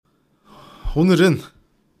오늘은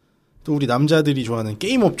또 우리 남자들이 좋아하는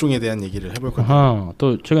게임 업종에 대한 얘기를 해볼 건데.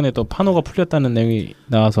 또 최근에 또 판호가 풀렸다는 내용이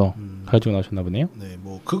나와서 가지고 나오셨나 보네요. 네,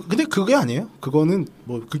 뭐 근데 그게 아니에요. 그거는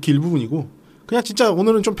뭐 극히 일부분이고 그냥 진짜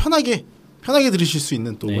오늘은 좀 편하게 들으실 수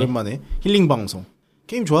있는 또 오랜만에 힐링 방송.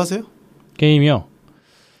 게임 좋아하세요? 게임이요?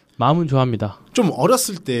 마음은 좋아합니다. 좀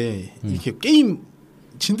어렸을 때 이렇게 게임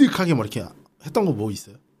진득하게 뭐 이렇게 했던 거 뭐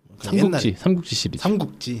있어요? 삼국지 시리즈.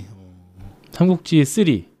 삼국지 3.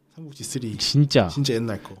 삼국지 3 진짜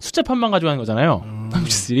옛날 거. 숫자판만 가지고 하는 거잖아요.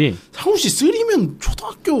 삼국지 3. 삼국지 3면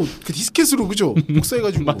초등학교 그 디스켓으로 그죠?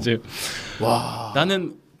 복사해가지고. 맞아요. 와.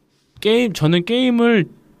 저는 게임을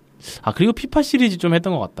그리고 피파 시리즈 좀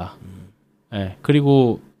했던 것 같다. 네,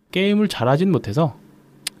 그리고 게임을 잘하진 못해서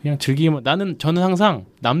그냥 즐기면 저는 항상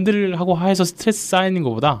남들하고 해서 스트레스 쌓이는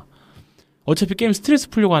것보다 어차피 게임 스트레스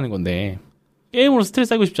풀려고 하는 건데 게임으로 스트레스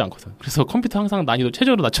쌓이고 싶지 않거든. 그래서 컴퓨터 항상 난이도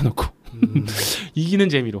최저로 낮춰놓고 이기는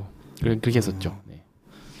재미로 그렇게 했었죠. 네.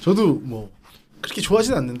 저도 뭐 그렇게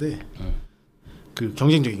좋아하진 않는데 그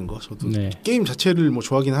경쟁적인 거 저도 게임 자체를 뭐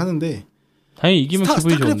좋아하긴 하는데 당연히 이기면 기분이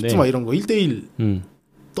좋은데 스타크래프트 막 이런 거 1대1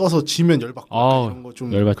 떠서 지면 열받고 이런 거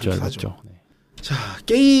좀 열받죠. 네. 자,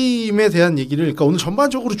 게임에 대한 얘기를 그러니까 오늘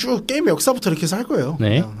전반적으로 쭉 게임의 역사부터 이렇게 해서 할 거예요.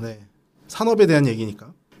 네. 산업에 대한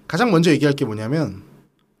얘기니까. 가장 먼저 얘기할 게 뭐냐면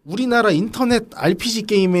우리나라 인터넷 RPG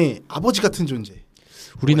게임의 아버지 같은 존재.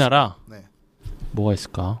 우리나라? 뭐가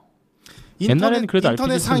있을까? 옛날에는 그래도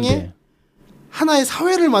인터넷 RPG 상에 썼는데. 하나의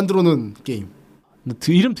사회를 만들어 놓은 게임.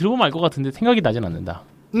 이름 들어보면 알 것 같은데 생각이 나진 않는다.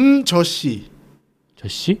 저씨.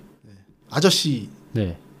 저씨? 네. 아저씨.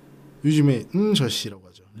 네. 요즘에 저씨라고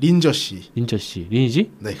하죠. 린저씨.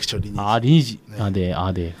 리니지? 네, 그렇죠. 리니지. 리니지. 네.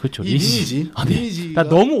 네. 그렇죠. 리니지. 네. 나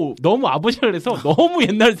너무 아버지라 그래서 너무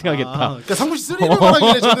옛날 생각했다. 그러니까 삼국지 3를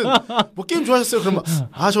말하길래 저는 뭐 게임 좋아하셨어요? 그러면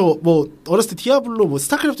저 뭐 어렸을 때 디아블로 뭐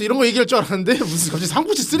스타크래프트 이런 거 얘기할 줄 알았는데 무슨 갑자기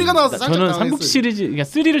삼국지 3가 나와서 저는 삼국지 시리즈 그러니까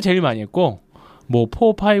 3를 제일 많이 했고 뭐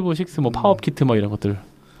 4, 5, 6 뭐 파워업 키트 뭐 이런 것들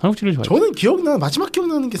삼국지를 좋아해요. 저는 마지막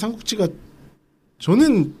기억나는 게 삼국지가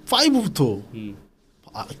저는 5부터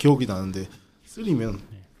기억이 나는데 3면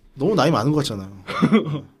너무 나이 많은 것 같잖아요.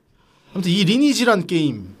 아무튼 이 리니지란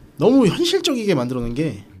게임 너무 현실적이게 만들어놓은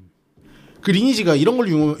게 그 리니지가 이런 걸로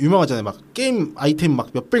유명하잖아요. 막 게임 아이템 막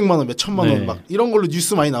몇백만 원, 몇천만 원 막 이런 걸로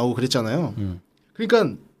뉴스 많이 나오고 그랬잖아요.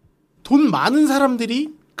 그러니까 돈 많은 사람들이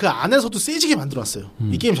그 안에서도 세지게 만들어놨어요.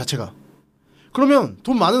 이 게임 자체가. 그러면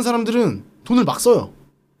돈 많은 사람들은 돈을 막 써요.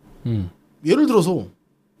 예를 들어서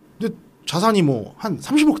근데 자산이 뭐 한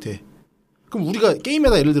 30억 돼. 그럼 우리가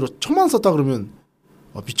게임에다 예를 들어 1,000만 원 썼다 그러면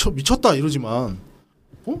미쳤다 이러지만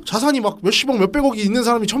자산이 막 몇십억 몇백억이 있는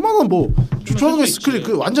사람이 1,000만 원 뭐 좋아하는 거 있을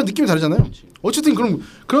그 완전 느낌이 다르잖아요. 어쨌든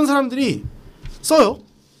그런 사람들이 써요.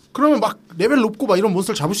 그러면 막 레벨 높고 막 이런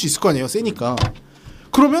몬스터를 잡을 수 있을 거 아니에요. 세니까.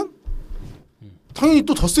 그러면 당연히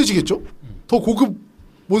또 더 세지겠죠. 더 고급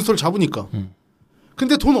몬스터를 잡으니까.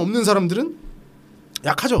 근데 돈 없는 사람들은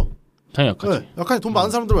약하죠. 당연히 약하지. 네, 약하니 돈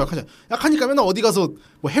많은 사람들은 약하죠. 약하니까 맨날 어디 가서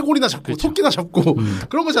뭐 해골이나 잡고 그렇죠. 토끼나 잡고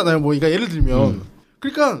그런 거잖아요. 뭐 그러니까 예를 들면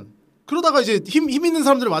그러니까 그러다가 이제 힘 있는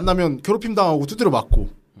사람들을 만나면 괴롭힘 당하고 두드려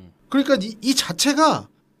맞고. 그러니까 이 자체가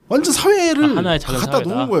완전 사회를 갖다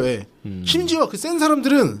놓은 거예요. 심지어 그 센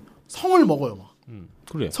사람들은 성을 먹어요. 막.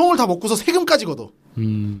 그래. 성을 다 먹고서 세금까지 걷어.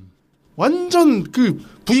 완전 그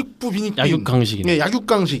부익부 빈익빈. 약육강식이네. 네,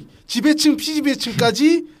 약육강식. 지배층,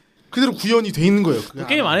 피지배층까지 그대로 구현이 돼 있는 거예요. 그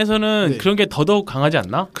게임 안에서는 그런 게 더더욱 강하지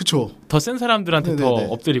않나? 그쵸. 더 센 사람들한테 더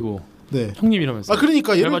엎드리고 형님 이러면서.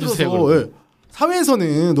 그러니까 예를 들어서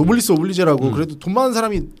사회에서는 노블리스 오블리제라고 그래도 돈 많은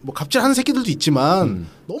사람이 뭐 갑질하는 새끼들도 있지만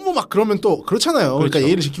너무 막 그러면 또 그렇잖아요. 그렇죠. 그러니까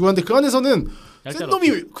예의를 지키고 하는데 그 안에서는 센 놈이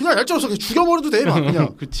그냥 얄짤없어 그냥 죽여버려도 돼 막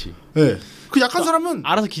그냥. 그렇지. 네. 그 약한 사람은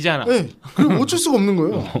알아서 기잖아. 네. 그리고 어쩔 수가 없는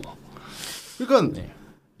거예요. 그러니까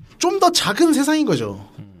좀 더 작은 세상인 거죠.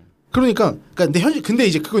 그러니까 근데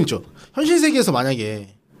이제 그건 있죠. 현실 세계에서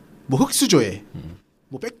만약에 뭐 흑수저에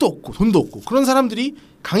뭐 백도 없고 돈도 없고 그런 사람들이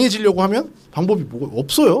강해지려고 하면 방법이 뭐가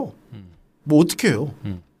없어요. 뭐 어떻게 해요?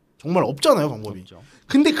 정말 없잖아요 방법이. 없죠.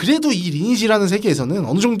 근데 그래도 이 리니지라는 세계에서는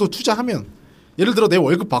어느 정도 투자하면 예를 들어 내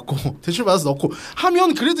월급 받고 대출 받아서 넣고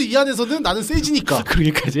하면 그래도 이 안에서는 나는 세지니까.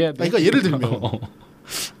 그렇게까지 해야 돼. 그러니까 예를 들면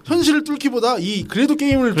현실을 뚫기보다 그래도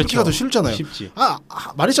게임을 뚫기가 더 쉽잖아요. 쉽지.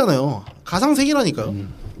 말했잖아요. 가상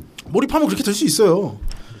세계라니까요. 몰입하면 그렇게 될 수 있어요.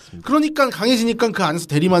 그렇습니다. 그러니까 강해지니까 그 안에서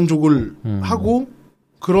대리만족을 하고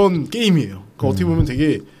그런 게임이에요. 그러니까 어떻게 보면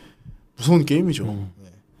되게 무서운 게임이죠.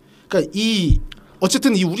 그러니까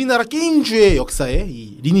어쨌든 이 우리나라 게임주의 역사에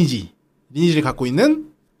이 리니지를 갖고 있는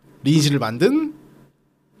리니지를 만든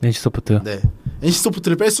NC소프트. 네,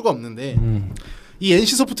 NC소프트를 뺄 수가 없는데 이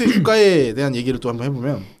NC소프트의 주가에 대한 얘기를 또 한번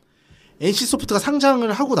해보면 NC소프트가 상장을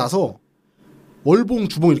하고 나서 월봉,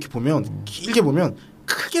 주봉 이렇게 보면 길게 보면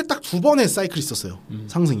크게 딱 두 번의 사이클이 있었어요.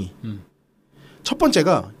 상승이. 첫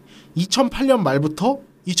번째가 2008년 말부터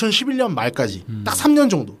 2011년 말까지 딱 3년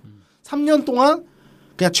정도. 3년 동안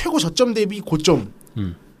그냥 최고 저점 대비 고점을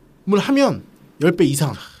하면 10배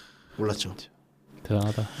이상 올랐죠.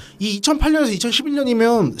 대단하다. 이 2008년에서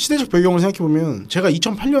 2011년이면 시대적 배경을 생각해보면 제가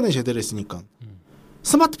 2008년에 제대를 했으니까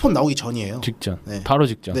스마트폰 나오기 전이에요. 직전. 네. 바로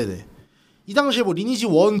직전. 네네. 이 당시에 뭐 리니지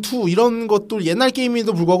 1, 2 이런 것도 옛날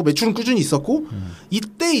게임에도 불구하고 매출은 꾸준히 있었고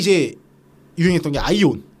이때 이제 유행했던 게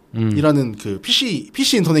아이온이라는 그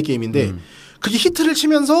PC 인터넷 게임인데 그게 히트를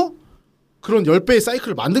치면서 그런 10배의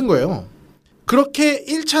사이클을 만든 거예요. 그렇게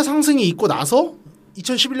 1차 상승이 있고 나서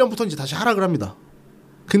 2011년부터 이제 다시 하락을 합니다.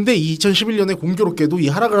 근데 2011년에 공교롭게도 이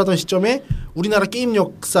하락을 하던 시점에 우리나라 게임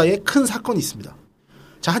역사에 큰 사건이 있습니다.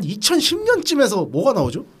 자, 한 2010년쯤에서 뭐가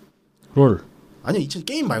나오죠? 롤. 아니요,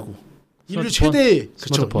 게임 말고. 인류 스마트폰? 최대,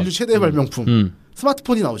 그쵸. 스마트폰. 인류 최대 발명품.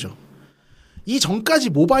 스마트폰이 나오죠. 이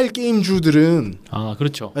전까지 모바일 게임주들은 아,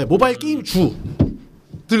 그렇죠. 네, 모바일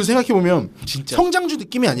게임주들을 생각해보면 진짜. 성장주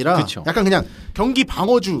느낌이 아니라 그쵸. 약간 그냥 경기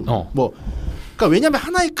방어주 뭐 그러니까 왜냐면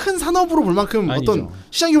하나의 큰 산업으로 볼 만큼 아니죠. 어떤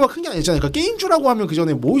시장 규모가 큰 게 아니잖아요. 그러니까 게임주라고 하면 그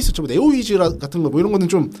전에 뭐 있었죠? 네오위즈 같은 거 뭐 이런 거는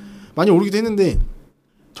좀 많이 오르기도 했는데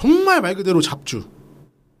정말 말 그대로 잡주.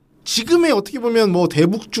 지금의 어떻게 보면 뭐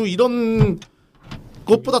대북주 이런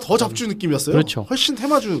것보다 더 잡주 느낌이었어요. 그렇죠. 훨씬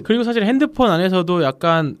테마주. 그리고 사실 핸드폰 안에서도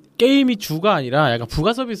약간 게임이 주가 아니라 약간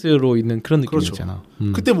부가 서비스로 있는 그런 느낌이었잖아.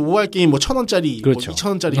 그렇죠. 그때 뭐 모바일 게임 뭐 1,000원짜리, 그렇죠. 뭐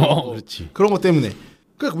 2,000원짜리 그렇지. 그런 것 때문에.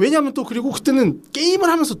 그러니까 왜냐하면 또 그리고 그때는 게임을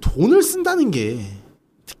하면서 돈을 쓴다는 게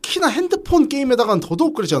특히나 핸드폰 게임에다가는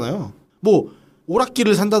더더욱 그랬잖아요. 뭐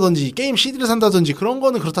오락기를 산다든지 게임 CD를 산다든지 그런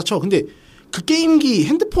거는 그렇다 쳐. 근데 그 게임기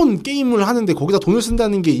핸드폰 게임을 하는데 거기다 돈을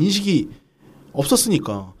쓴다는 게 인식이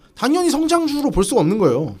없었으니까 당연히 성장주로 볼 수가 없는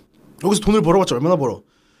거예요. 여기서 돈을 벌어봤자 얼마나 벌어.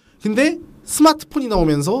 근데 스마트폰이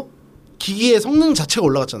나오면서 기기의 성능 자체가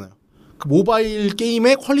올라갔잖아요. 그 모바일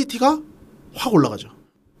게임의 퀄리티가 확 올라가죠.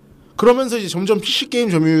 그러면서 이제 점점 PC 게임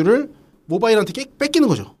점유율을 모바일한테 뺏기는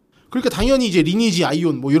거죠. 그러니까 당연히 이제 리니지,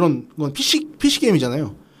 아이온 뭐 이런 건 PC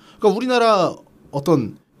게임이잖아요. 그러니까 우리나라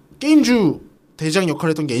어떤 게임주 대장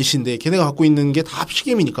역할을 했던 게 NC인데 걔네가 갖고 있는 게 다 PC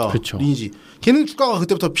게임이니까. 그렇죠. 리니지. 걔는 주가가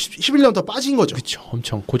그때부터 11년부터 빠진 거죠. 그렇죠.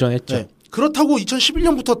 엄청 고전했죠. 네. 그렇다고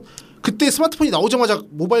 2011년부터 그때 스마트폰이 나오자마자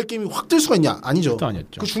모바일 게임이 확 뜰 수가 있냐? 아니죠. 또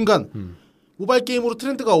아니었죠. 그 중간 모바일 게임으로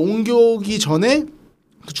트렌드가 옮겨오기 전에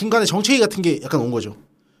그 중간에 정체기 같은 게 약간 온 거죠.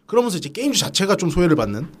 그러면서 이제 게임주 자체가 좀 소외를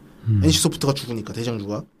받는 NC소프트가 죽으니까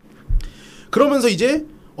대장주가. 그러면서 이제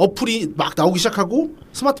어플이 막 나오기 시작하고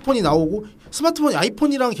스마트폰이 나오고 스마트폰이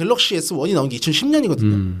아이폰이랑 갤럭시 S1이 나온 게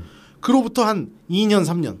 2010년이거든요. 그로부터 한 2년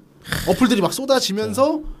 3년 어플들이 막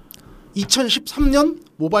쏟아지면서 2013년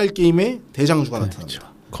모바일 게임의 대장주가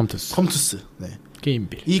나타납니다. 컴투스. 네.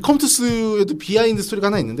 게임빌. 이 컴투스에도 비하인드 스토리가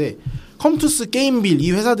하나 있는데 컴투스, 게임빌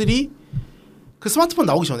이 회사들이 그 스마트폰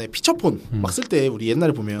나오기 전에 피처폰 막 쓸 때 우리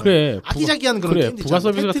옛날에 보면 그래, 아기자기한 그런 게임들 부가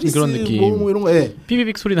서비스 같은 그런 느낌. 뭐 이런 거, 예.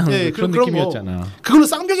 삐비빅 소리 나는 예, 그런 느낌이었잖아. 그걸로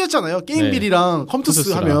쌍벽이었잖아요. 게임빌이랑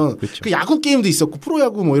컴투스 하면 그렇죠. 그 야구 게임도 있었고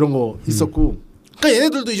프로야구 뭐 이런 거 있었고. 그러니까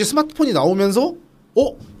얘네들도 이제 스마트폰이 나오면서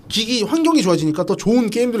기기 환경이 좋아지니까 더 좋은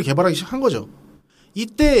게임들을 개발하기 시작한 거죠.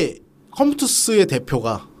 이때 컴투스의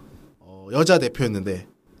대표가 여자 대표였는데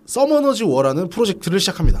서머너즈 워라는 프로젝트를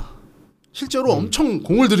시작합니다. 실제로 엄청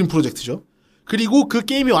공을 들인 프로젝트죠. 그리고 그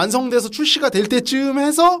게임이 완성돼서 출시가 될 때쯤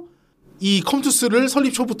해서 이 컴투스를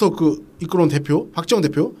설립 초부터 그 이끌어온 대표 박지영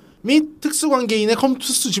대표 및 특수관계인의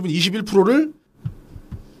컴투스 지분 21%를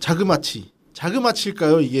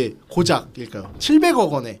자그마치일까요? 이게 고작일까요?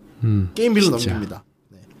 700억 원의 게임빌로 넘깁니다.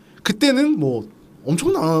 네. 그때는 뭐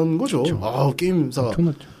엄청난 거죠. 그렇죠. 아, 게임사가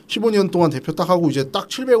엄청났죠. 15년 동안 대표 딱 하고 이제 딱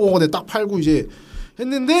 700억 원에 딱 팔고 이제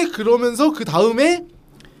했는데 그러면서 그 다음에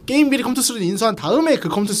게임빌이 컴투스를 인수한 다음에 그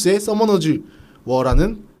컴투스의 서머너즈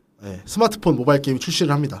워라는 스마트폰 모바일 게임이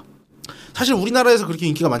출시를 합니다. 사실 우리나라에서 그렇게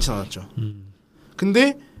인기가 많지는 않았죠.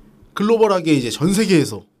 근데 글로벌하게 이제 전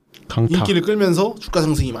세계에서 강타. 인기를 끌면서 주가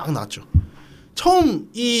상승이 막 나왔죠. 처음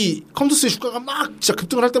이 컴투스의 주가가 막 진짜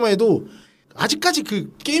급등을 할 때만 해도 아직까지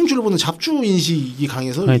그 게임주를 보는 잡주 인식이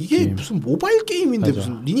강해서 그렇지. 이게 무슨 모바일 게임인데 맞아.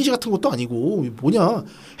 무슨 리니지 같은 것도 아니고 뭐냐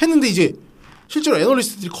했는데 이제 실제로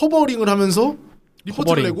애널리스트들이 커버링을 하면서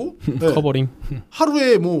리포트를 내고 커버링.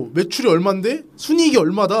 하루에 뭐 매출이 얼마인데 순이익이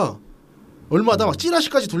얼마다 막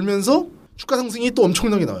찌라시까지 돌면서 주가 상승이 또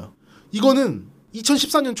엄청나게 나와요. 이거는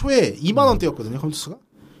 2014년 초에 2만 원대였거든요. 컴투스가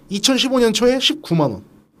 2015년 초에 19만 원.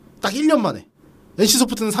 딱 1년 만에.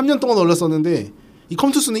 NC소프트는 3년 동안 올랐었는데 이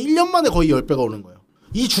컴투스는 1년 만에 거의 10배가 오른 거예요.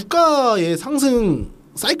 이 주가의 상승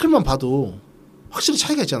사이클만 봐도 확실히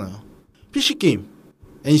차이가 있잖아요. PC게임,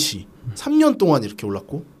 NC 3년 동안 이렇게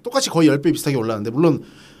올랐고 똑같이 거의 10배 비슷하게 올랐는데 물론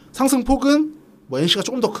상승폭은 뭐 NC가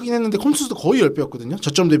조금 더 크긴 했는데 컴투스도 거의 10배였거든요.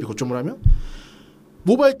 저점 대비 고점을 하면.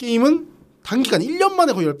 모바일 게임은 단기간 1년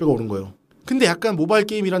만에 거의 10배가 오른 거예요. 근데 약간 모바일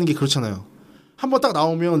게임이라는 게 그렇잖아요. 한번 딱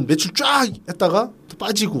나오면 매출 쫙 했다가 또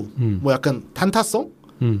빠지고 뭐 약간 단타성?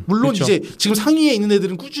 물론 그렇죠. 이제 지금 상위에 있는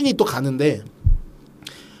애들은 꾸준히 또 가는데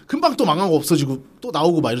금방 또 망하고 없어지고 또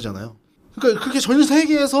나오고 막 이러잖아요. 그러니까 그렇게 전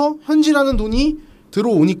세계에서 현질하는 돈이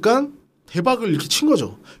들어오니까 대박을 이렇게 친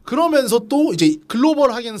거죠. 그러면서 또 이제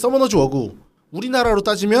글로벌하게는 서머너즈 워고 우리나라로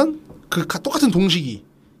따지면 그 똑같은 동시기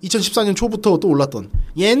 2014년 초부터 또 올랐던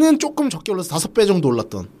얘는 조금 적게 올라서 5배 정도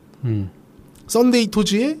올랐던 썬데이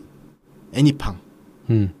토즈의 애니팡.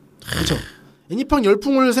 그렇죠. 애니팡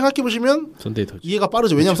열풍을 생각해 보시면 이해가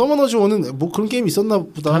빠르죠. 왜냐하면 서머너즈 원은 뭐 그런 게임이 있었나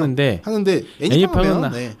보다 하는데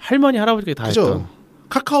애니팡은 네. 할머니 할아버지가 다 그죠? 했던.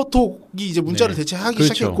 카카오톡이 이제 문자를 네. 대체하기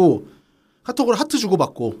그렇죠. 시작했고 카톡을 하트 주고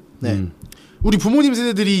받고 네. 우리 부모님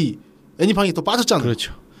세대들이 애니팡이 또 빠졌잖아요.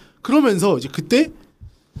 그렇죠. 그러면서 이제 그때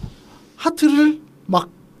하트를 막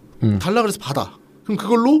달라 그래서 받아. 그럼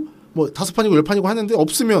그걸로 뭐 5판이고 10판이고 하는데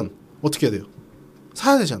없으면 어떻게 해야 돼요?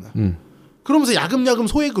 사야 되잖아요. 그러면서 야금야금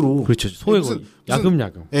소액으로. 그렇죠. 소액으로.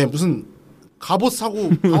 야금야금. 예, 무슨 갑옷 사고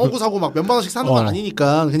방어구 사고 막 몇만 원씩 사는 건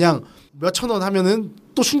아니니까 그냥 몇천 원 하면은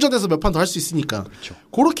또 충전해서 몇 판 더 할 수 있으니까. 그렇죠.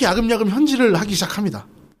 그렇게 야금야금 현질을 하기 시작합니다.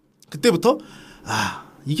 그때부터 아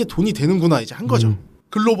이게 돈이 되는구나 이제 한 거죠.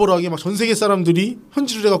 글로벌하게 막 전 세계 사람들이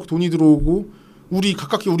현질을 해갖고 돈이 들어오고 우리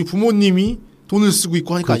가깝게 우리 부모님이 돈을 쓰고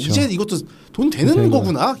있고 하니까 그렇죠. 이제 이것도 돈 되는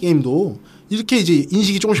거구나 게임도 이렇게 이제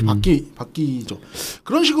인식이 조금씩 바뀌죠.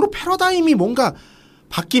 그런 식으로 패러다임이 뭔가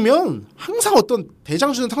바뀌면 항상 어떤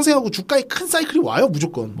대장주는 상승하고 주가에 큰 사이클이 와요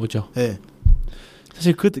무조건. 뭐죠? 네.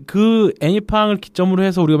 사실 그 애니팡을 기점으로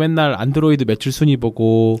해서 우리가 맨날 안드로이드 매출 순위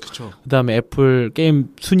보고 그쵸. 그다음에 애플 게임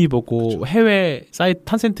순위 보고 그쵸. 해외 사이트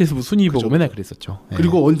탄센트에서 순위 보고 맨날 그랬었죠.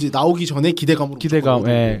 그리고 언제 나오기 전에 기대감,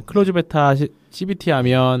 예. 클로즈 베타 CBT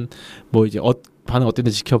하면 뭐 이제 반응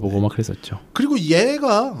어땠는지 지켜보고 막 그랬었죠. 그리고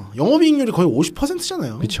얘가 영업이익률이 거의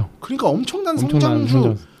 50%잖아요. 그렇죠. 그러니까 엄청난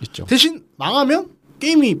성장주 있죠. 대신 망하면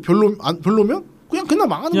게임이 별로면 그냥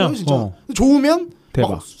망하는 거예요 진짜. 좋으면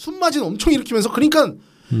대박. 숨마진 엄청 일으키면서 그러니까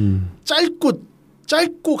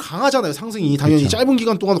짧고 강하잖아요 상승이 당연히 그렇죠. 짧은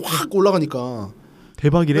기간 동안 확 올라가니까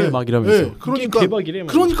대박이래 네, 막 이러면서. 네, 그러니까 대박이래.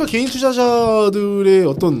 그러니까 개인 투자자들의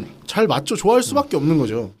어떤 잘 맞죠 좋아할 수밖에 없는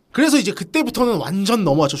거죠. 그래서 이제 그때부터는 완전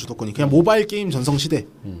넘어왔죠 주도권이 그냥 모바일 게임 전성 시대가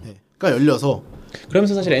열려서.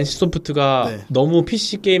 그러면서 사실 NC 소프트가 네. 너무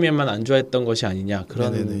PC 게임에만 안주했던 것이 아니냐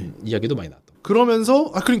그런 네네네. 이야기도 많이 나왔던.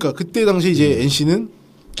 그러면서 그러니까 그때 당시 이제 NC는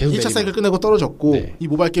 1차 사이클 끝내고 떨어졌고 네. 이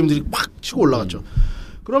모바일 게임들이 막 치고 올라갔죠.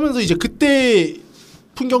 그러면서 이제 그때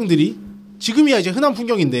풍경들이 지금이야 이제 흔한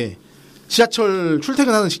풍경인데 지하철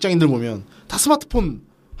출퇴근하는 직장인들 보면 다 스마트폰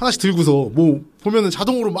하나씩 들고서 뭐 보면은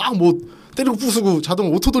자동으로 막 뭐 때리고 부수고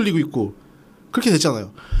자동 오토 돌리고 있고 그렇게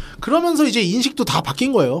됐잖아요. 그러면서 이제 인식도 다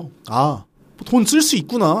바뀐 거예요. 아, 돈 쓸 수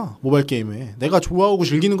있구나 모바일 게임에 내가 좋아하고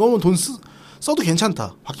즐기는 거면 돈 써도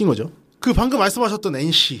괜찮다 바뀐 거죠. 그 방금 말씀하셨던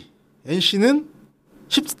NC는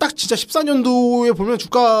딱 진짜 14년도에 보면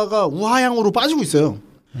주가가 우하향으로 빠지고 있어요.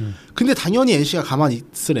 근데 당연히 NC가 가만히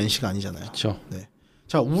있을 NC가 아니잖아요. 그렇죠. 네.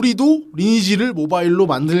 자, 우리도 리니지를 모바일로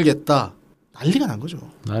만들겠다. 난리가 난 거죠.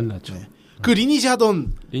 난리 났죠. 네. 그 리니지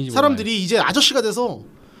하던 사람들이 모바일. 이제 아저씨가 돼서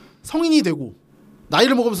성인이 되고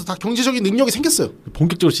나이를 먹으면서 다 경제적인 능력이 생겼어요.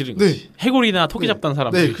 본격적으로 지른 거지. 해골이나 토끼 잡던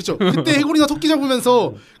사람들. 네, 그렇죠. 그때 해골이나 토끼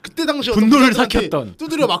잡으면서 그때 당시 분노를 삭혔던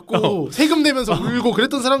두드려 맞고 세금 내면서 울고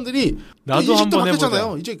그랬던 사람들이 나도 인식도 한번 바뀌었잖아요.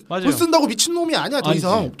 해보자. 이제 맞아요. 돈 쓴다고 미친 놈이 아니야 더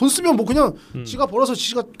이상. 돈 쓰면 뭐 그냥 지가 벌어서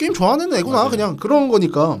지가 게임 좋아하는 애구나 맞아요. 그냥 그런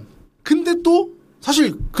거니까. 근데 또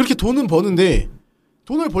사실 그렇게 돈은 버는데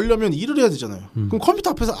돈을 벌려면 일을 해야 되잖아요. 그럼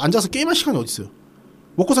컴퓨터 앞에서 앉아서 게임할 시간이 어디 있어요?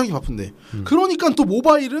 먹고 살기 바쁜데. 그러니까 또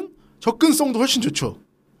모바일은 접근성도 훨씬 좋죠.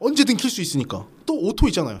 언제든 킬 수 있으니까. 또 오토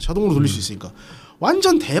있잖아요. 자동으로 돌릴 수 있으니까.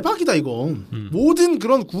 완전 대박이다 이건. 모든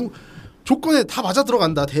그런 조건에 다 맞아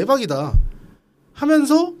들어간다. 대박이다.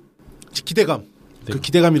 하면서 기대감. 네. 그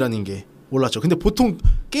기대감이라는 게 올랐죠. 근데 보통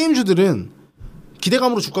게임주들은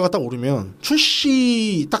기대감으로 주가가 딱 오르면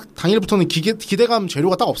출시 딱 당일부터는 기대감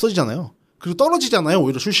재료가 딱 없어지잖아요. 그리고 떨어지잖아요.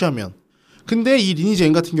 오히려 출시하면. 근데 이 리니지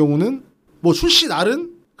N 같은 경우는 뭐 출시 날은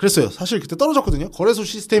그랬어요. 사실 그때 떨어졌거든요. 거래소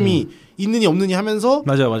시스템이 있느니 없느니 하면서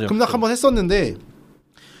맞아요. 급락 한번 했었는데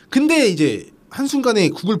근데 이제 한순간에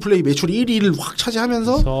구글 플레이 매출 1위를 확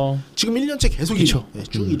차지하면서 지금 1년째 계속 1위. 네,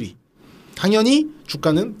 쭉 1위. 당연히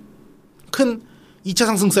주가는 큰 2차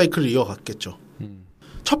상승 사이클을 이어갔겠죠.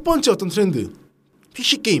 첫 번째 어떤 트렌드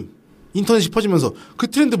PC게임 인터넷이 퍼지면서 그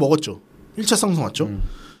트렌드 먹었죠. 1차 상승 왔죠.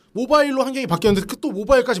 모바일로 환경이 바뀌었는데 또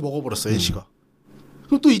모바일까지 먹어버렸어요. NC가.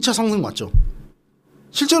 그럼 또 2차 상승 맞죠.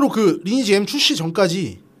 실제로 그 리니지 M 출시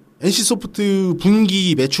전까지 NC소프트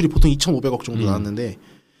분기 매출이 보통 2,500억 정도 나왔는데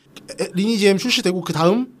리니지 M 출시되고 그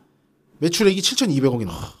다음 매출액이 7,200억이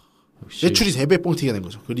나와. 매출이 3배 뻥튀기가 된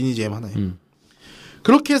거죠. 그 리니지 M 하나에.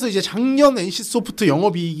 그렇게 해서 이제 작년 NC소프트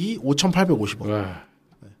영업이익이 5,850억.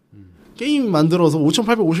 게임 만들어서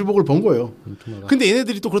 5,850억을 번 거예요. 근데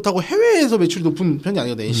얘네들이 또 그렇다고 해외에서 매출이 높은 편이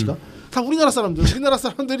아니거든. NC가. 다 우리나라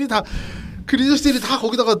사람들이 다 그 리저스들이 다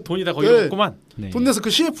거기다가 돈이 다 거기다 없구만. 네. 돈 내서 그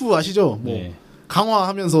CF 아시죠? 뭐 네.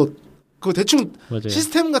 강화하면서 그 대충 맞아요.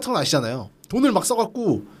 시스템 같은 건 아시잖아요. 돈을 막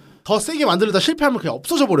써갖고 더 세게 만들다 실패하면 그냥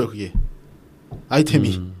없어져 버려요. 그게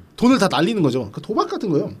아이템이 돈을 다 날리는 거죠. 그 도박 같은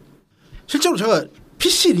거요. 실제로 제가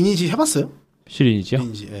PC 리니지 해봤어요. PC 리니지요?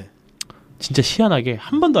 리니지. 예. 진짜 희한하게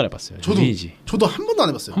한 번도 안 해봤어요. 리니지. 저도 한 번도 안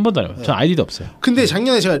해봤어요. 한 번도 안 해봤어요. 예. 전 아이디도 없어요. 근데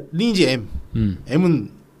작년에 제가 리니지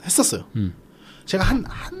M은 했었어요. 제가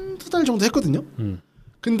한두 달 정도 했거든요.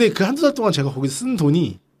 근데 그 한두 달 동안 제가 거기서 쓴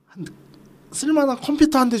돈이 쓸만한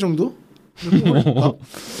컴퓨터 한 대 정도?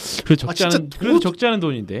 그래도 적지 않은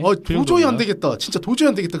돈인데. 도저히 안 되겠다. 진짜 도저히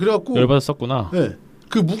안 되겠다. 그래갖고 열받아 썼구나. 네.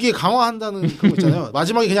 그 무기에 강화한다는 그거 있잖아요.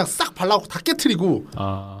 마지막에 그냥 싹 발라갖고 다 깨트리고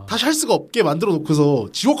다시 할 수가 없게 만들어 놓고서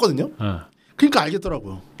지웠거든요. 그러니까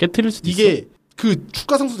알겠더라고요. 깨트릴 수도 이게 있어? 그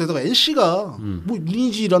주가 상승 되다가 NC가 뭐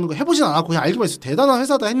리니지라는 거 해보진 않았고 그냥 알기만 했어요. 대단한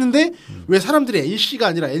회사다 했는데 왜 사람들이 NC가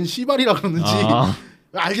아니라 NC발이라 그러는지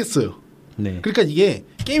알겠어요. 네. 그러니까 이게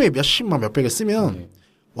게임에 몇십만 몇백을 쓰면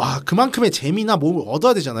와 그만큼의 재미나 뭐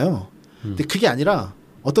얻어야 되잖아요. 근데 그게 아니라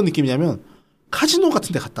어떤 느낌이냐면 카지노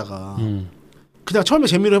같은 데 갔다가 그냥 처음에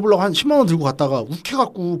재미로 해보려고 한 10만 원 들고 갔다가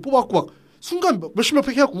욱해갖고 뽑아갖고 막 순간 몇십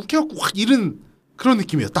몇백 해갖고 욱해갖고 확 잃은 그런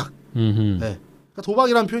느낌이에요. 딱. 네. 그러니까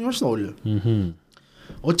도박이라는 표현이 훨씬 어울려요.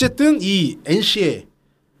 어쨌든 이 NC의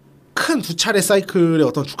큰 두 차례 사이클의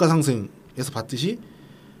어떤 주가 상승에서 봤듯이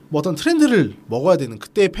뭐 어떤 트렌드를 먹어야 되는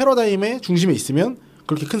그때의 패러다임의 중심에 있으면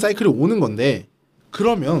그렇게 큰 사이클이 오는 건데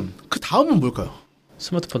그러면 그 다음은 뭘까요?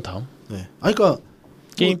 스마트폰 다음? 네. 그러니까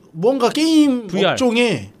게임? 뭔가 게임 VR.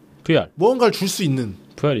 업종에 VR. 뭔가를 줄 수 있는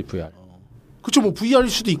VR. 그렇죠. 뭐 VR일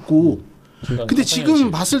수도 있고 근데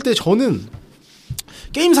지금 봤을 때 저는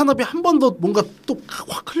게임 산업이 한 번 더 뭔가 또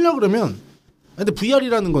확 크려고 그러면 근데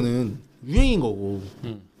VR이라는 거는 유행인 거고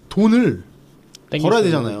돈을 벌어야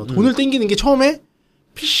되잖아요. 돈을 땡기는 게 처음에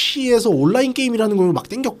PC에서 온라인 게임이라는 걸 막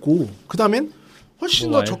땡겼고 그 다음엔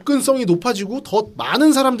훨씬 더 접근성이 높아지고 더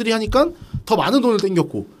많은 사람들이 하니까 더 많은 돈을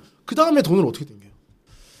땡겼고 그 다음에 돈을 어떻게 땡겨요?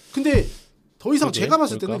 근데 더 이상 제가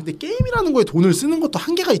봤을 때는 근데 게임이라는 거에 돈을 쓰는 것도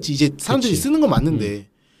한계가 있지. 이제 사람들이 쓰는 건 맞는데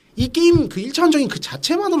이 게임 그 1차원적인 그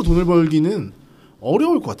자체만으로 돈을 벌기는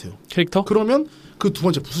어려울 것 같아요. 캐릭터? 그러면 그 두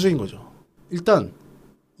번째 부수적인 거죠. 일단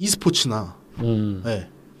e스포츠나 네,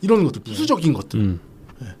 이런 것들 부수적인 것들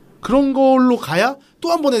네, 그런 걸로 가야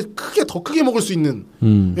또 한 번에 더 크게 먹을 수 있는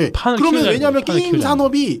네. 그러면 왜냐하면 게임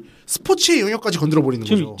산업이 스포츠의 영역까지 건드려 버리는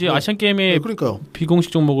지금 거죠. 이제 아시안 게임의 네, 그러니까요.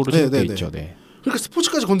 비공식 종목으로 되어 있죠. 네. 그러니까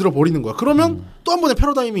스포츠까지 건드려 버리는 거야. 그러면 또 한 번의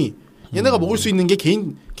패러다임이 얘네가 먹을 수 있는 게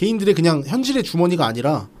개인들의 그냥 현질의 주머니가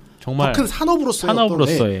아니라 정말 더 큰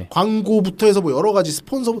산업으로서의 광고부터 해서 뭐 여러 가지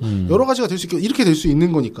스폰서 여러 가지가 될 수 있게 이렇게 될 수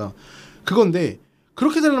있는 거니까 그건데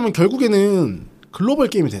그렇게 되려면 결국에는 글로벌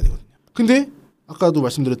게임이 돼야 되거든요. 근데 아까도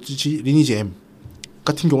말씀드렸듯이 리니지 M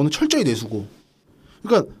같은 경우는 철저히 내수고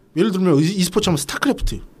그러니까 예를 들면 e스포츠 하면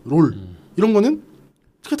스타크래프트, 롤 이런 거는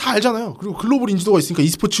다 알잖아요. 그리고 글로벌 인지도가 있으니까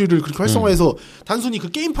e스포츠를 그렇게 활성화해서 단순히 그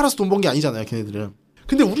게임 팔아서 돈 번 게 아니잖아요. 걔네들은.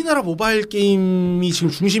 근데 우리나라 모바일 게임이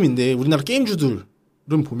지금 중심인데 우리나라 게임주들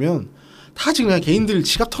보면 다 지금 그냥 개인들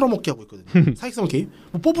지갑 털어먹게 하고 있거든요. 사익성 게임.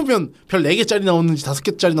 뭐 뽑으면 별 4개짜리 나오는지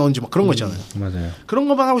 5개짜리 나오는지 막 그런 거 있잖아요. 맞아요. 그런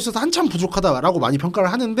것만 하고 있어서 한참 부족하다라고 많이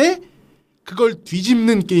평가를 하는데 그걸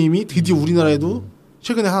뒤집는 게임이 드디어 우리나라에도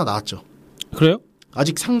최근에 하나 나왔죠. 그래요?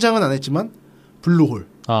 아직 상장은 안 했지만 블루홀.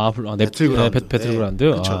 배틀그라운드. 배틀그라운드.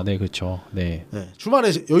 네, 그렇죠. 네, 그렇죠. 네. 네.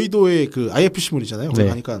 주말에 여의도에 그 IFC몰이잖아요. 거기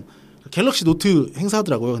가니까 갤럭시 노트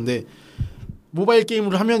행사하더라고요. 근데 모바일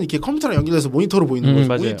게임을 하면 이렇게 컴퓨터랑 연결해서 모니터로 보이는 거죠.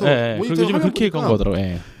 맞아요. 모니터 요즘 그렇게 건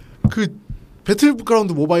거더라고요. 그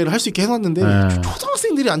배틀그라운드 모바일을 할 수 있게 해놨는데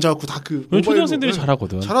초등학생들이 앉아갖고 다 그 초등학생들이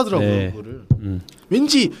잘하거든. 잘하더라고요. 네. 그거를.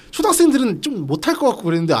 왠지 초등학생들은 좀 못할 것 같고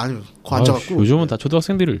그랬는데 아니요. 거 앉아갖고. 요즘은 다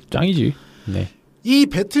초등학생들이 짱이지. 네. 이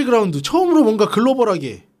배틀그라운드 처음으로 뭔가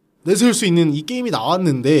글로벌하게 내세울 수 있는 이 게임이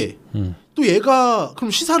나왔는데 또 얘가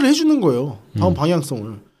그럼 시사를 해주는 거예요. 다음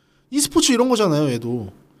방향성을. e스포츠 이런 거잖아요.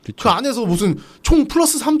 얘도. 그쵸. 그 안에서 무슨 총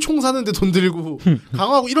플러스 3총 사는데 돈 들고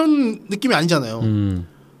강화하고 이런 느낌이 아니잖아요.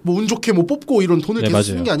 뭐 운 좋게 뭐 뽑고 이런 돈을 계속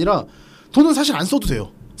쓰는 게 아니라 돈은 사실 안 써도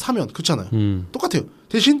돼요. 사면 그렇잖아요. 똑같아요.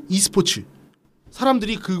 대신 e스포츠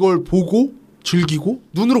사람들이 그걸 보고 즐기고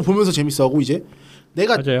눈으로 보면서 재밌어하고 이제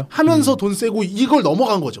내가 맞아요. 하면서 돈 세고 이걸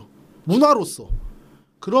넘어간 거죠. 문화로서.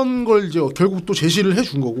 그런 걸 이제 결국 또 제시를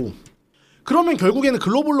해준 거고. 그러면 결국에는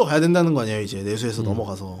글로벌로 가야 된다는 거 아니에요. 이제 내수에서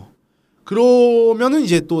넘어가서. 그러면은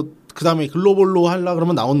이제 또 그 다음에 글로벌로 하려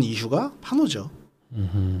그러면 나오는 이슈가 파노죠.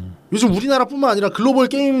 요즘 우리나라뿐만 아니라 글로벌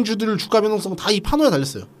게임주들 주가 변동성 다 이 파노에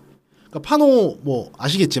달렸어요. 그러니까 파노 뭐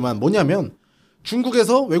아시겠지만 뭐냐면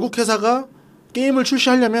중국에서 외국 회사가 게임을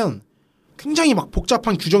출시하려면 굉장히 막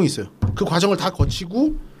복잡한 규정이 있어요. 그 과정을 다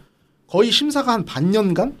거치고 거의 심사가 한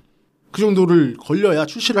반년간 그 정도를 걸려야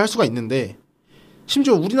출시를 할 수가 있는데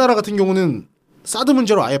심지어 우리나라 같은 경우는 사드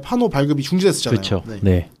문제로 아예 파노 발급이 중지됐었잖아요. 그렇죠. 네.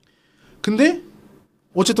 네. 근데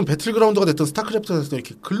어쨌든 배틀그라운드가 됐든 스타크래프트가 됐든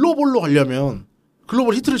이렇게 글로벌로 가려면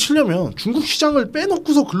글로벌 히트를 치려면 중국 시장을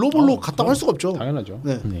빼놓고서 글로벌로 갔다고 할 수가 없죠. 당연하죠.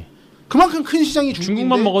 네. 네. 그만큼 큰 시장이 중국인데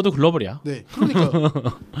중국만 먹어도 글로벌이야. 네.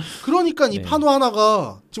 그러니까 이 네. 파노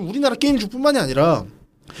하나가 지금 우리나라 게임주뿐만이 아니라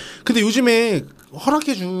근데 요즘에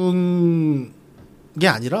허락해 준 게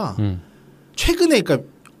아니라 최근에 그러니까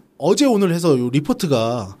어제 오늘 해서 요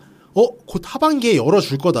리포트가 곧 하반기에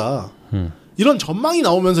열어줄 거다. 이런 전망이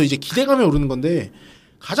나오면서 이제 기대감이 오르는 건데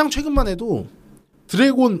가장 최근만 해도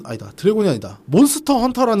드래곤이 아니다. 몬스터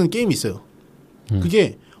헌터라는 게임이 있어요.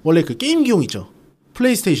 그게 원래 그 게임기 용 있죠.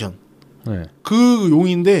 플레이스테이션. 네. 그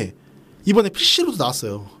용인데 이번에 PC로도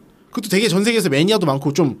나왔어요. 그것도 되게 전 세계에서 매니아도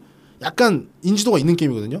많고 좀 약간 인지도가 있는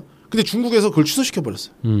게임이거든요. 근데 중국에서 그걸 취소시켜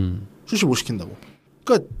버렸어요. 출시 못 시킨다고.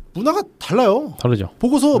 그러니까 문화가 달라요. 다르죠.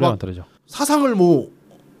 보고서 막 다르죠. 사상을 뭐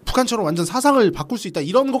북한처럼 완전 사상을 바꿀 수 있다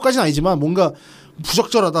이런 것까지는 아니지만 뭔가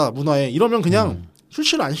부적절하다 문화에 이러면 그냥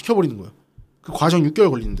출시를 안 시켜버리는 거예요. 그 과정 6개월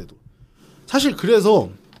걸리는데도. 사실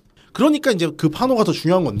그러니까 이제 그 파노가 더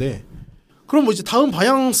중요한 건데 그럼 뭐 이제 다음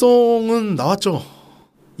방향성은 나왔죠.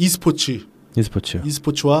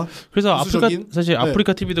 e스포츠와 그래서 부수적인, 사실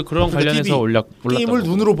아프리카 TV도 그런 아프리카 관련해서 TV, 올랐다고. 게임을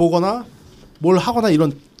눈으로 보거나 뭘 하거나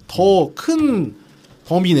이런 더 큰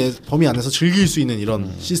범위 안에서 즐길 수 있는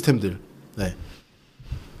이런 시스템들. 네.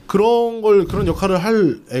 그런 역할을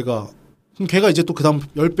할 애가 그럼 걔가 이제 또 그다음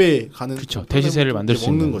 10배 가는 그렇죠. 대시세를 만들 수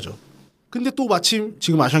먹는 있는 거죠. 근데 또 마침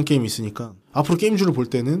지금 아시안 게임이 있으니까 앞으로 게임주를 볼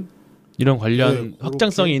때는 이런 관련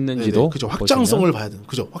확장성이 있는지도 그죠. 확장성을 봐야 되는.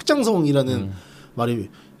 그죠. 확장성이라는 말이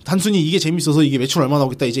단순히 이게 재밌어서 이게 매출 얼마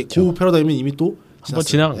나오겠다 이제 그 패러다임은 이미 또 한번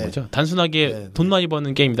지나간 거죠. 단순하게 돈 많이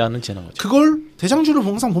버는 게임이다는 지나간 거죠. 그걸 대장주를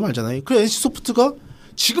항상 보면 알잖아요. 그 NC 소프트가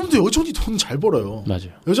지금도 여전히 돈 잘 벌어요. 맞아요.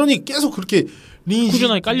 여전히 계속 그렇게 리니지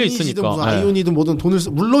꾸준하게 깔려 있으니까. 무슨 아이온이든 뭐든 돈을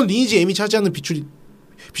물론 리니지 M이 차지하는 비중이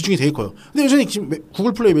되게 커요. 근데 여전히 지금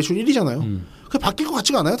구글 플레이 매출 1위잖아요. 그게 바뀔 것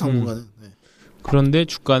같지가 않아요, 당분간은. 네. 그런데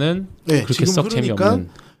주가는 그렇게 썩 재미없는.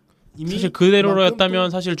 사실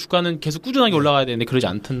그대로였다면 사실 주가는 계속 꾸준하게 올라가야 되는데 그러지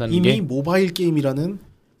않던다는 이미 게 모바일 게임이라는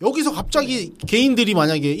여기서 갑자기 개인들이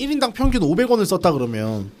만약에 1인당 평균 500원을 썼다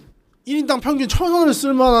그러면 1인당 평균 1000원을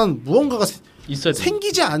쓸 만한 무언가가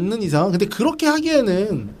생기지 않는 이상 근데 그렇게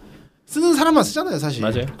하기에는 쓰는 사람만 쓰잖아요 사실.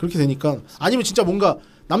 맞아요. 그렇게 되니까 아니면 진짜 뭔가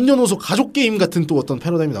남녀노소 가족 게임 같은 또 어떤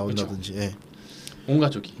패러다임이 나온다든지. 예. 온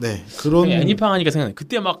가족이. 네. 그런 애니팡 하니까 생각나요.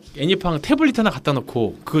 그때 막 애니팡 태블릿 하나 갖다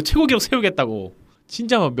놓고 그거 최고 기록 세우겠다고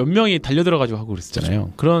진짜 막 몇 명이 달려들어가지고 하고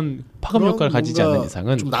그랬었잖아요. 그런 파급 효과를 가지지 않는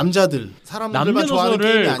이상은 좀 사람들만 좋아하는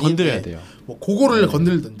게임이 아닌데 건드려야 돼요. 뭐 그거를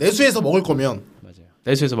건들든 내수에서 먹을 거면 맞아요.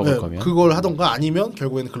 내수에서 먹을 거면 그걸 하던가 아니면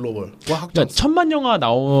결국에는 글로벌과 확장. 그러니까 1000만 영화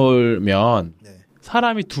나오면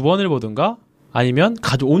사람이 2번을 보든가 아니면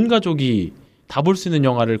온 가족이 다 볼 수 있는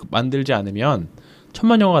영화를 만들지 않으면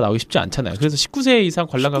 1000만 영화가 나오기 쉽지 않잖아요. 그래서 19세 이상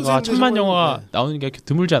관람가가 1000만 영화가 나오는 게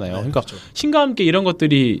드물잖아요. 그러니까 그렇죠. 신과 함께 이런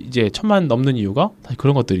것들이 이제 1000만 넘는 이유가 사실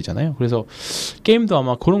그런 것들이잖아요. 그래서 게임도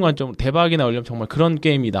아마 그런 관점 대박이 나오려면 정말 그런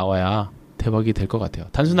게임이 나와야 대박이 될 것 같아요.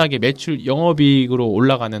 단순하게 매출 영업이익으로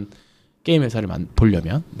올라가는 게임 회사를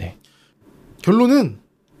보려면 결론은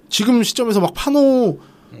지금 시점에서 막 파노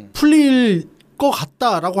풀릴 것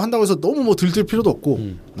같다라고 한다고 해서 너무 뭐 들뜰 필요도 없고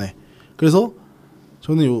네. 그래서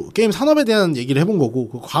저는 요 게임 산업에 대한 얘기를 해본 거고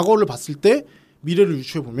그 과거를 봤을 때 미래를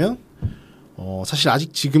유추해 보면 사실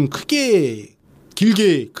아직 지금 크게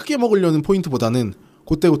먹으려는 포인트보다는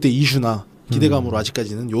그때 이슈나 기대감으로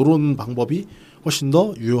아직까지는 요런 방법이 훨씬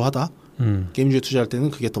더 유효하다. 게임주에 투자할 때는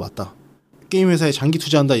그게 더 맞다. 게임 회사에 장기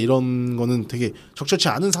투자한다 이런 거는 되게 적절치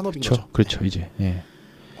않은 산업인 거죠. 그렇죠. 네. 이제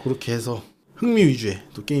그렇게 해서 흥미 위주의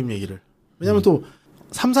또 게임 얘기를. 왜냐하면 또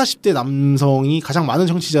 30, 40대 남성이 가장 많은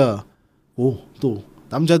청취자고 또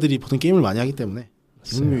남자들이 보통 게임을 많이 하기 때문에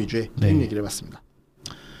흥미 위주의 게임 얘기를 해봤습니다.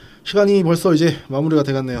 시간이 벌써 이제 마무리가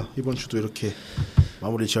돼갔네요. 이번 주도 이렇게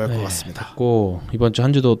마무리 지어야 할 것 같습니다. 이번 주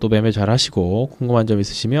한 주도 또 매매 잘 하시고 궁금한 점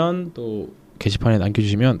있으시면 또 게시판에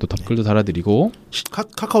남겨주시면 또 댓글도 달아드리고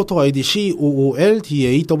카카오톡 아이디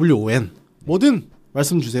COOLDAWON 뭐든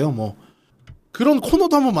말씀 주세요. 뭐 그런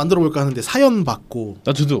코너도 한번 만들어 볼까 하는데 사연 받고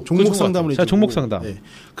저도 종목 상담을 해주고 종목 상담. 네.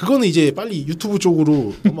 그거는 이제 빨리 유튜브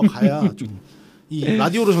쪽으로 넘어가야 좀 이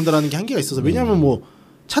라디오로 전달하는 게 한계가 있어서 왜냐하면 뭐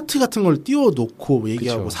차트 같은 걸 띄워놓고 뭐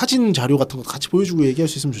얘기하고 그쵸. 사진 자료 같은 거 같이 보여주고 얘기할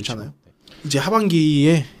수 있으면 좋잖아요. 이제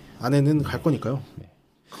하반기에 안에는 갈 거니까요.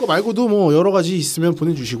 그거 말고도 뭐 여러 가지 있으면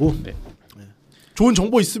보내주시고 좋은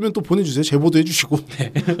정보 있으면 또 보내주세요. 제보도 해주시고.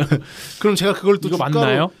 그럼 제가 그걸 또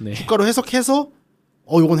주가로 해석해서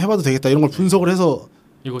이건 해봐도 되겠다 이런 걸 분석을 해서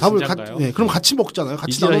이거 답을 진짠가요? 그럼 같이 먹잖아요.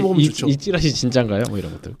 같이 나눠 먹으면 좋죠. 이 찌라시 진짠가요? 뭐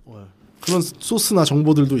이런 것들. 그런 소스나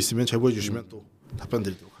정보들도 있으면 제보해 주시면 또 답변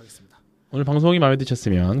드리도록 하겠습니다. 오늘 방송이 마음에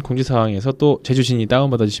드셨으면 공지사항에서 또 제주신이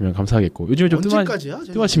다운받아 주시면 감사하겠고 요즘에 좀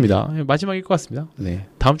뜸하십니다. 마지막일 것 같습니다. 네,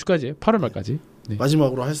 다음 주까지 8월 말까지. 네.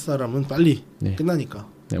 마지막으로 할 사람은 빨리 끝나니까.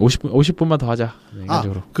 네, 50분만 더 하자. 네,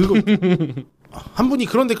 그거 한 분이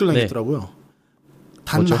그런 댓글 남겼더라고요.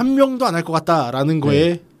 단 한 명도 안 할 것 같다라는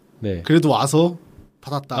거에 그래도 와서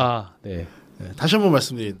받았다. 다시 한번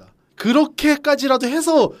말씀드린다. 그렇게까지라도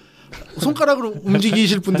해서 손가락으로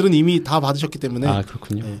움직이실 분들은 이미 다 받으셨기 때문에.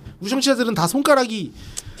 그렇군요. 우리 청취자들은 다 손가락이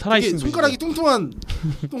살아있는 손가락이 뚱뚱한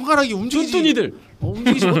손가락이 움직이지 뚱뚱이들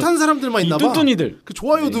못하는 사람들만 있나 봐. 뚱뚱이들. 그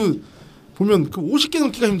좋아요도 보면 그 50개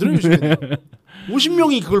넘기가 힘들어요. 요즘에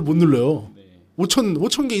 50명이 그걸 못 눌러요.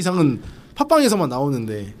 5천 개 이상은 팟빵에서만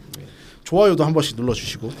나오는데 좋아요도 한 번씩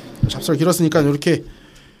눌러주시고. 잡설 길었으니까 이렇게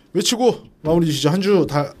외치고 마무리 주시죠. 한 주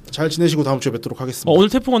다 잘 지내시고 다음 주에 뵙도록 하겠습니다. 오늘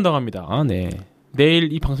태풍 온다고 합니다.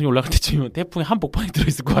 내일 이 방송이 올라갈 때쯤이면 태풍에 한복판에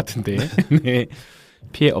들어있을 것 같은데 네.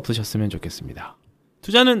 피해 없으셨으면 좋겠습니다.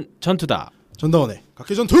 투자는 전투다. 전다원의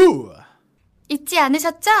각계전투. 잊지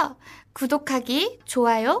않으셨죠? 구독하기,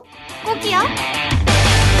 좋아요 꼭이요.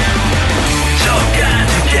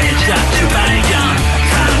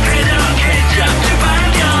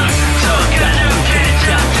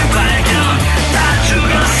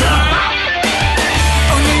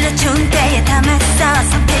 오늘도 총대에 담았어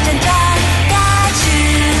선패전자가주.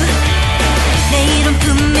 내일은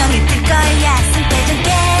분명히 뜰 거야 선패전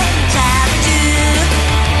깨잡주.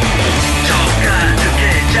 저가죽에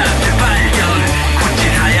잡주 발견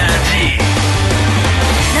군진하야지.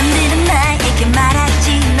 남들은 나에게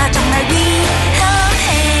말하지 너 정말 위험해.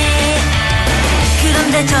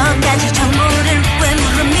 그런데 저까지 정보를